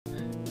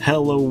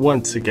Hello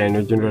once again,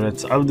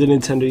 Nerdieo of the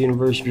Nintendo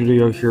Universe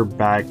video here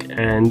back,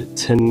 and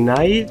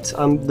tonight,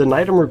 the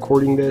night I'm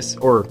recording this,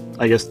 or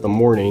I guess the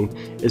morning,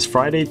 is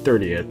Friday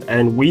 30th,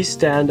 and we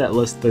stand at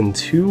less than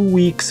 2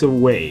 weeks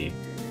away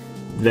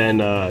than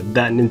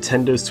that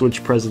Nintendo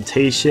Switch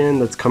presentation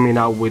that's coming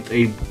out with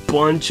a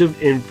bunch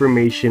of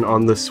information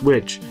on the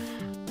Switch.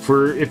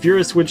 If you're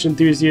a Switch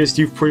enthusiast,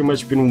 you've pretty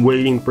much been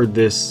waiting for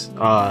this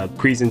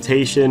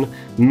presentation.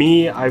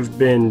 Me, I've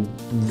been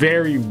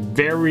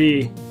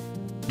very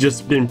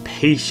just been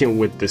patient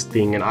with this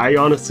thing, and I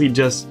honestly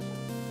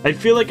I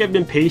feel like I've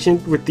been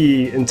patient with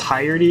the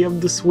entirety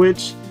of the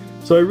Switch,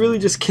 so I really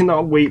just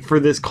cannot wait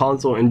for this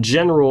console in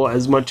general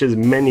as much as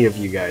many of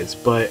you guys.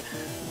 But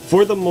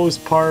for the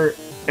most part,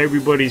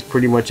 everybody's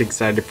pretty much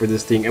excited for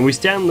this thing, and we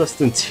stand less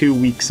than 2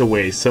 weeks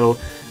away, so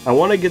I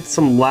want to get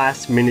some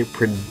last minute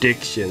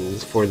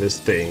predictions for this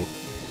thing.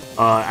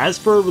 As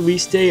for a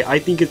release date, I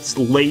think it's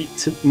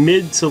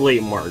mid to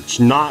late March,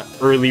 not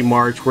early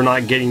March. We're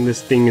not getting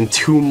this thing in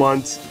 2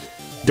 months.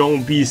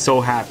 Don't be so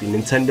happy.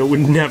 Nintendo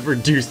would never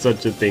do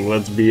such a thing,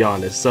 let's be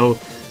honest. So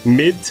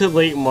mid to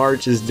late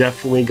March is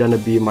definitely going to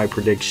be my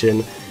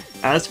prediction.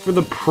 As for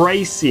the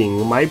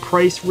pricing, my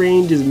price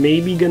range is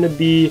maybe going to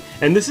be,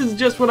 and this is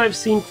just what I've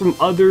seen from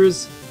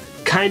others,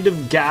 kind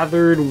of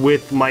gathered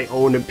with my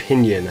own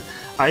opinion.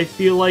 I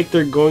feel like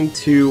they're going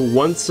to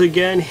once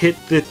again hit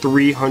the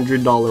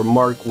 $300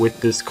 mark with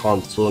this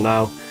console.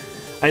 Now,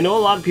 I know a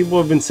lot of people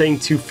have been saying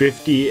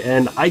 $250,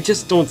 and I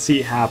just don't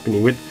see it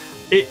happening.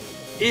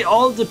 It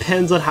all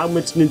depends on how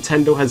much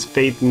Nintendo has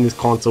faith in this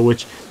console,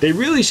 which they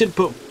really should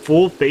put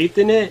full faith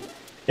in it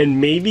and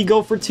maybe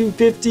go for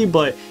 $250.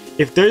 But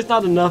if there's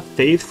not enough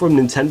faith from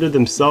Nintendo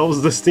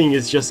themselves, this thing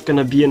is just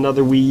gonna be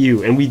another Wii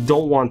U, and we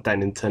don't want that,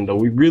 Nintendo.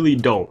 We really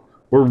don't.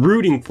 We're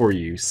rooting for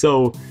you,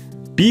 so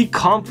be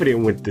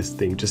confident with this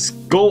thing.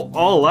 Just go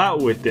all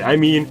out with it. I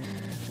mean,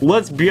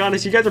 let's be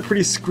honest, you guys are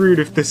pretty screwed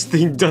if this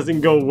thing doesn't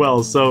go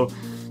well, so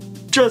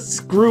just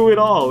screw it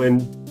all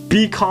and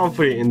be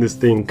confident in this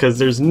thing, because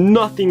there's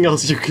nothing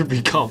else you could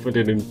be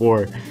confident in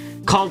for,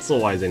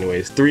 console-wise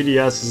anyways.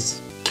 3DS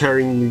is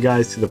carrying you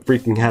guys to the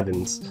freaking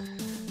heavens.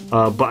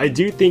 But I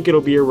do think it'll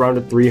be around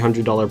a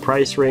 $300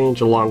 price range,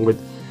 along with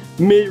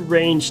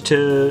mid-range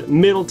to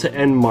middle to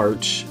end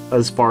March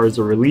as far as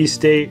the release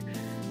date.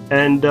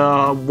 And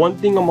one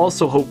thing I'm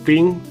also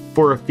hoping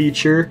for a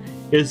feature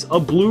is a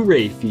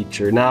Blu-ray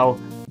feature. Now,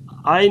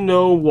 I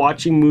know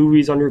watching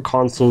movies on your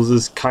consoles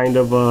is kind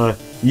of a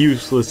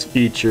useless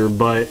feature,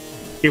 but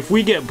if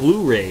we get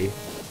Blu-ray,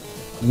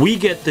 we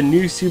get the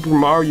new Super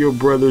Mario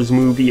Bros.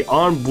 Movie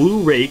on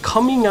Blu-ray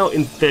coming out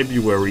in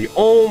February.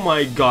 Oh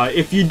my god,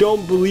 if you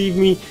don't believe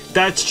me,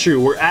 that's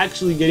true. We're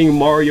actually getting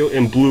Mario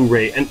in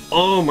Blu-ray, and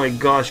oh my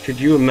gosh, could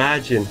you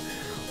imagine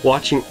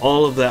watching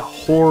all of that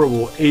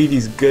horrible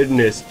 80s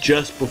goodness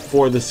just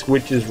before the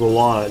Switch's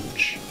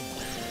relaunch?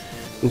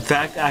 In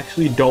fact,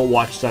 actually don't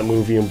watch that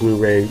movie in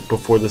Blu-ray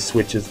before the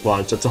Switch's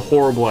launch. That's a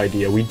horrible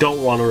idea. We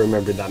don't want to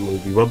remember that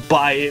movie, but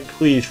buy it,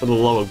 please, for the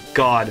love of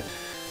God.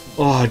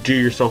 Oh, do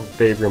yourself a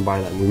favor and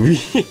buy that movie.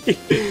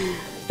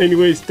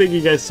 Anyways, thank you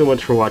guys so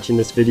much for watching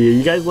this video.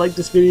 You guys like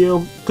this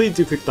video? Please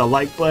do click that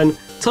like button.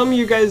 Tell me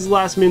your guys'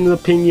 last minute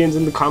opinions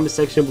in the comment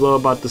section below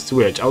about the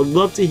Switch. I would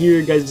love to hear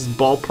your guys'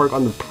 ballpark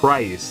on the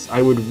price.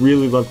 I would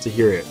really love to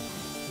hear it.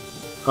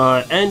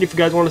 And if you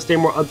guys want to stay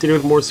more updated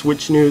with more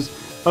Switch news,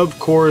 of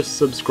course,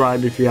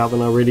 subscribe if you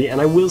haven't already. And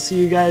I will see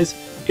you guys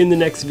in the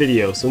next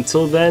video. So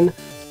until then,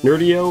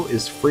 Nerdieo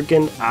is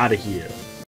freaking out of here.